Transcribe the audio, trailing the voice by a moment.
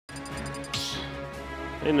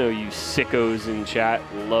I know you sickos in chat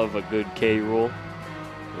love a good K Rool.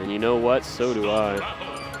 And you know what? So do I.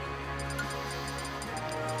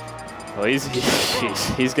 Well, he's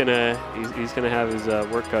gonna have his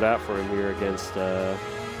work cut out for him here against Pyra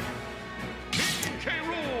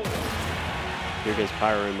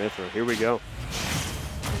and Mythra. Here we go.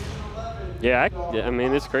 Yeah, I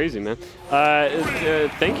mean it's crazy, man.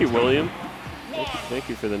 Thank you, William. Thank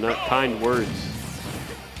you for the kind words.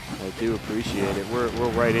 I do appreciate it. We're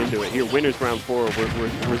right into it here. Winners round 4.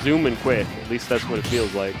 We're zooming quick. At least that's what it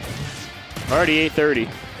feels like. Already 8:30.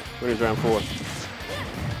 Winners round 4.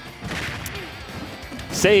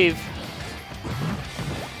 Save.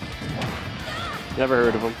 Never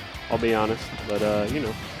heard of him. I'll be honest, but you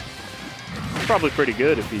know, probably pretty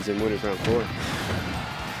good if he's in winners round 4.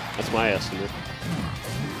 That's my estimate.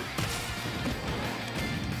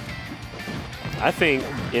 I think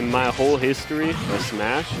in my whole history of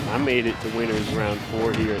Smash, I made it to winners round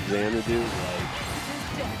 4 here at Xanadu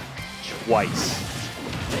like twice.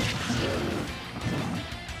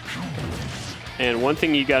 And one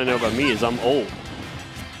thing you gotta know about me is I'm old.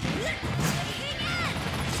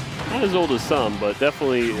 Not as old as some, but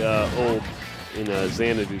definitely old in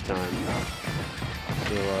Xanadu time.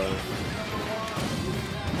 So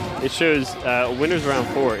it shows winners round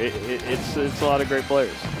 4. It's a lot of great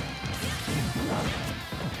players.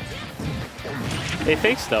 Hey,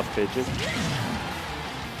 thanks, Stuff Pigeon.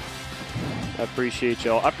 I appreciate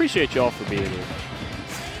y'all. I appreciate y'all for being here.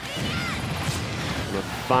 On a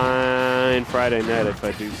fine Friday night, if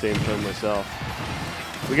I do say so myself.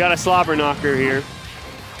 We got a slobber knocker here.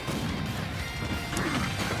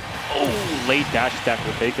 Oh, late dash attack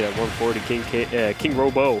will take it at 140.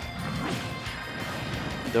 KingRoBo.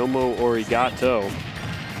 Domo Origato.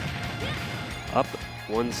 Up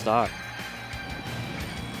 1 stock.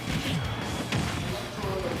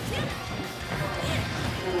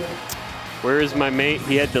 Where is my mate?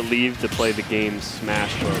 He had to leave to play the game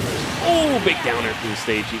Smash Brothers. Oh, big downer from the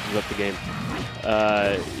stage. He gives up the game.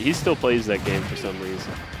 He still plays that game for some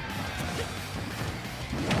reason.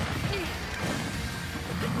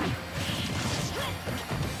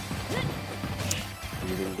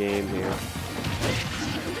 Even game here.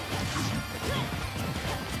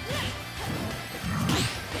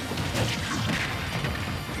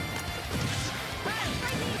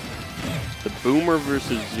 The Boomer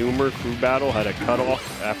versus Zoomer crew battle had a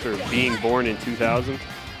cutoff after being born in 2000.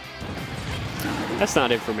 That's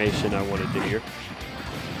not information I wanted to hear.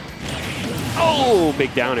 Oh,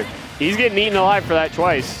 big downer. He's getting eaten alive for that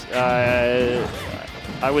twice. I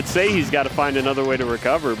would say he's got to find another way to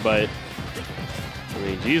recover, but I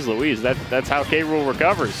mean, geez Louise, that's how K Rool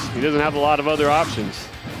recovers. He doesn't have a lot of other options.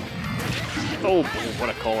 Oh, what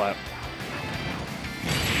a call out.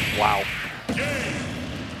 Wow.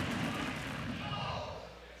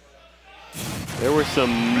 There were some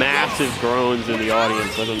massive groans in the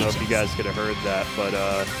audience. I don't know if you guys could have heard that, but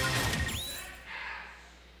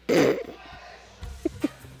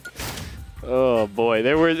oh boy,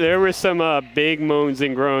 there were some big moans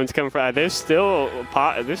and groans coming from. They're still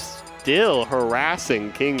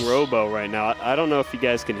harassing KingRoBo right now. I don't know if you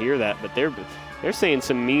guys can hear that, but they're saying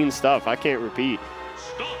some mean stuff. I can't repeat.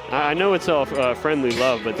 I know it's all friendly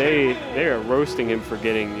love, but they are roasting him for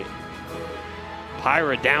getting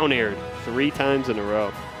Pyra down aired 3 times in a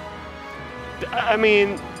row. I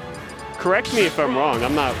mean, correct me if I'm wrong.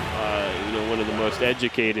 I'm not, you know, one of the most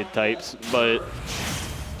educated types, but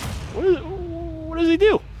what does he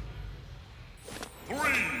do?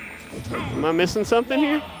 Am I missing something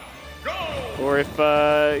here? Or if,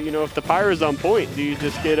 you know, if the Pyra's on point, do you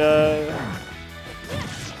just get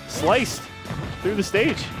sliced through the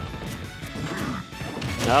stage?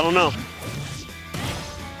 I don't know.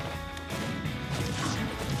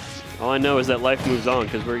 All I know is that life moves on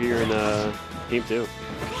because we're here in Game 2.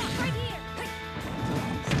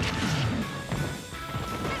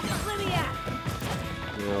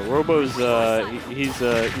 You know, Robo's he's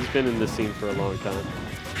been in this scene for a long time,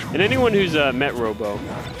 and anyone who's met Robo,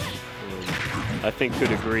 I think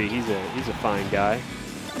could agree he's a fine guy,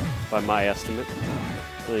 by my estimate.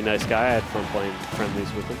 Really nice guy. I had fun playing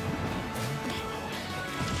friendlies with him.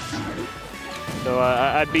 So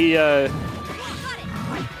I'd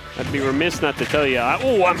be remiss not to tell you,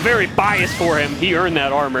 oh, I'm very biased for him. He earned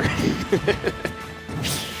that armor.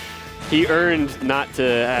 He earned not to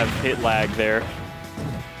have hit lag there.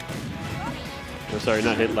 Oh, sorry,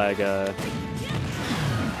 not hit lag.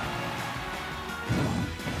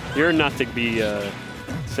 He earned not to be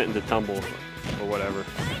sent into tumble or whatever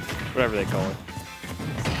they call it.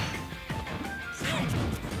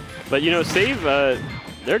 But, you know, Save,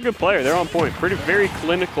 they're a good player. They're on point. Very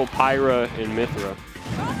clinical Pyra and Mythra.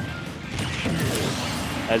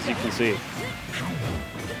 as you can see.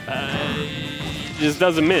 Just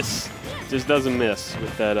doesn't miss. Just doesn't miss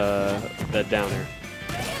with that that down air.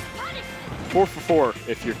 4 for 4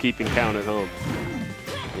 if you're keeping count at home.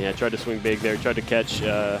 Yeah, tried to swing big there. Tried to catch.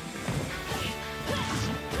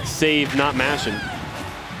 Save, not mashing.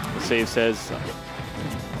 The save says,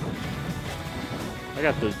 I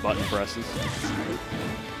got those button presses.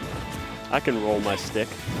 I can roll my stick.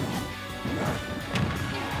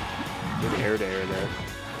 Good air to air there.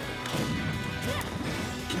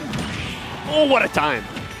 Oh, what a time.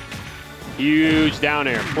 Huge down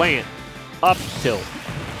air. Plant. Up tilt.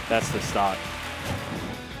 That's the stock.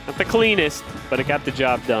 Not the cleanest, but it got the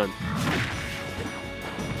job done.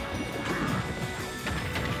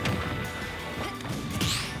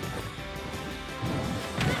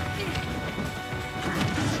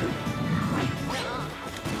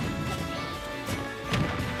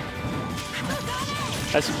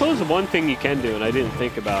 I suppose the one thing you can do, and I didn't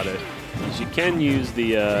think about it, is you can use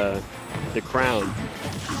the crown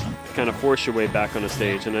to kind of force your way back on a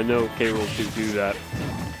stage, and I know KRoBo do that.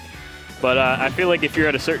 But I feel like if you're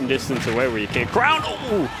at a certain distance away where you can't crown,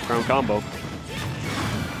 oh, crown combo,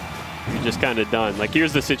 you're just kind of done. Like,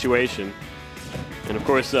 here's the situation. And of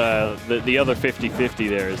course, the other 50-50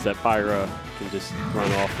 there is that Pyra can just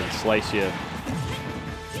run off and slice you.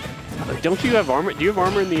 Don't you have armor? Do you have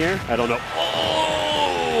armor in the air? I don't know.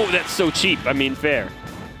 Oh, that's so cheap. I mean, fair.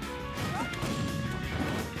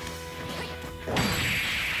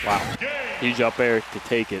 Wow. Huge up air to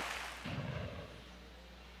take it.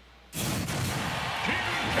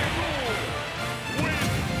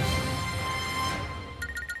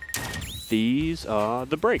 These are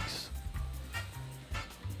the breaks.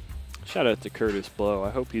 Shout out to Curtis Blow. I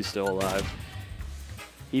hope he's still alive.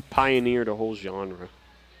 He pioneered a whole genre.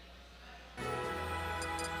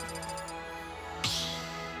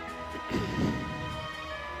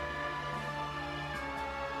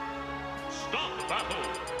 Stop the battle.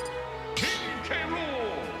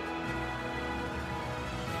 KingRoBo.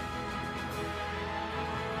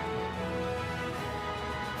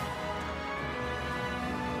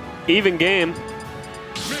 Even game.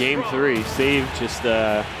 Game 3. Save just,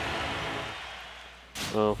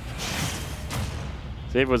 well,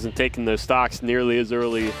 Save wasn't taking those stocks nearly as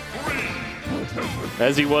early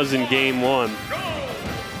as he was in game 1.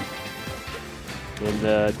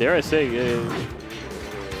 And dare I say,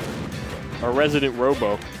 our resident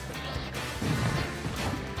Robo.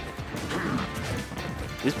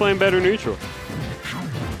 He's playing better neutral.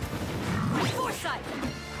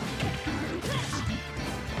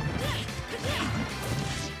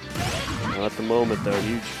 Well, at the moment, though,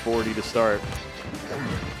 huge 40 to start.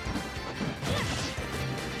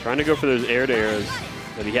 Trying to go for those air-to-airs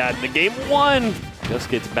that he had in the game 1. Just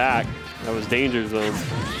gets back. That was danger zone.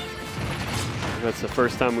 That's the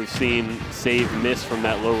first time we've seen Save miss from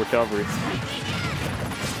that low recovery.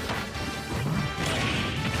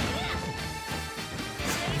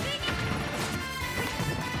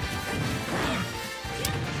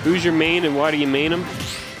 Who's your main and why do you main him?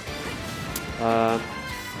 I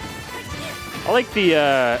like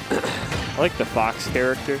the Fox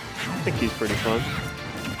character. I think he's pretty fun.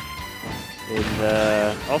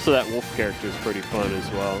 And also that Wolf character is pretty fun as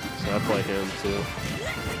well. So I play him too.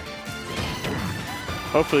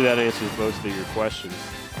 Hopefully that answers most of your questions.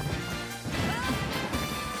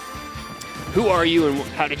 Who are you and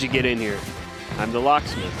how did you get in here? I'm the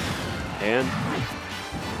locksmith. And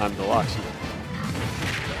I'm the locksmith.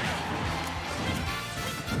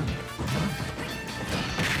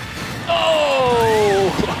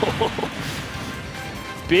 Oh!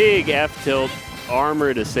 Big F tilt,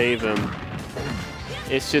 armor to save him.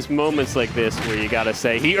 It's just moments like this where you gotta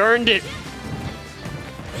say, he earned it!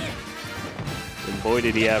 And boy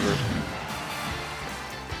did he ever.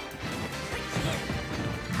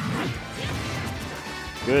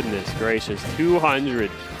 Goodness gracious,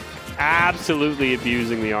 200. Absolutely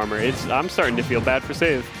abusing the armor. I'm starting to feel bad for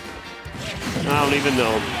Save. I don't even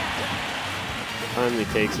know. Finally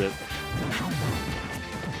takes it.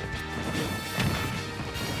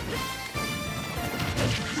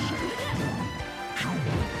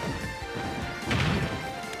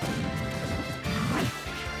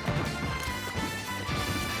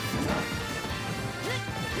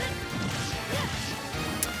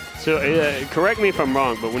 So correct me if I'm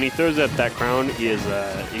wrong, but when he throws out that crown, he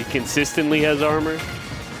consistently has armor.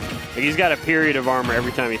 Like he's got a period of armor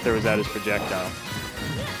every time he throws out his projectile,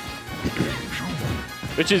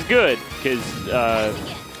 which is good because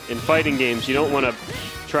in fighting games you don't want to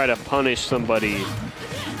try to punish somebody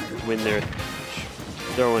when they're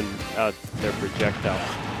throwing out their projectile.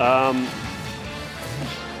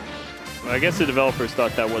 I guess the developers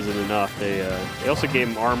thought that wasn't enough. They also gave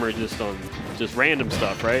him armor just on random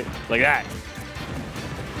stuff, right? Like that.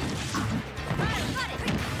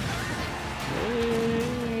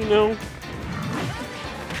 You know,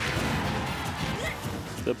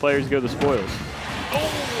 the players go the spoils.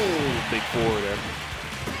 Oh, big four there.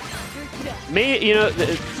 You know,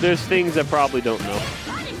 there's things I probably don't know.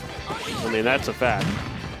 I mean, that's a fact.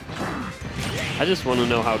 I just want to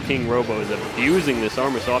know how KingRoBo is abusing this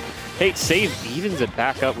armor so often. Hey, Save evens it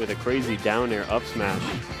back up with a crazy down air up smash.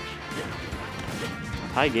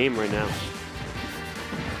 High game right now.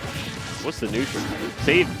 What's the neutral?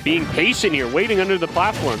 Save being patient here, waiting under the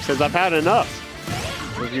platform. Says, I've had enough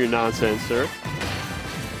of your nonsense, sir.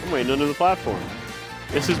 I'm waiting under the platform.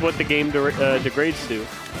 This is what the game degrades to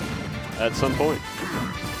at some point.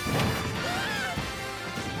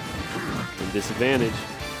 And disadvantage.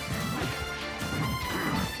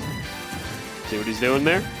 See what he's doing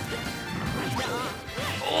there?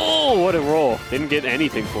 Oh, what a roll. Didn't get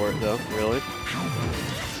anything for it, though, really.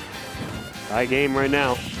 High game right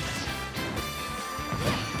now.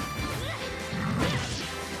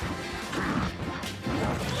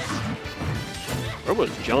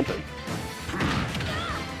 Robo's jumping.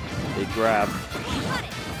 Big grab.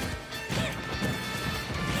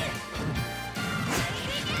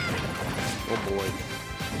 Oh, boy.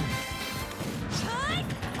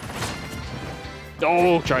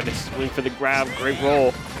 Oh, tried to swing for the grab. Great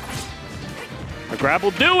roll. A grab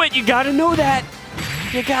will do it. You got to know that.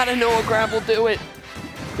 You got to know a grab will do it.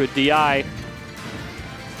 Good DI.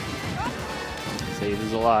 Save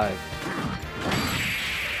is alive.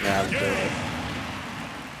 That was good.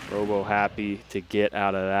 Robo happy to get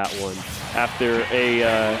out of that one. After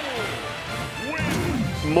a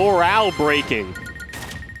morale-breaking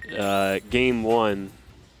game one,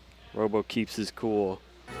 Robo keeps his cool.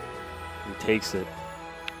 And takes it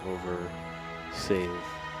over Save.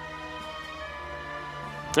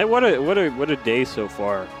 Hey, what a day so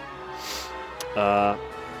far. I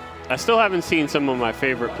still haven't seen some of my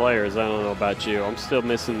favorite players. I don't know about you. I'm still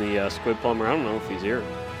missing the Squid Plumber. I don't know if he's here.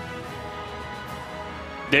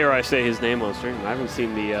 Dare I say his name on stream? I haven't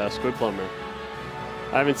seen the Squid Plumber.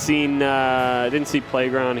 I haven't seen. I didn't see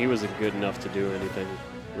Playground. He wasn't good enough to do anything.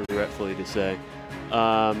 Regretfully to say.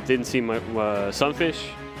 Didn't see my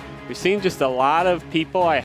Sunfish. We've seen just a lot of people I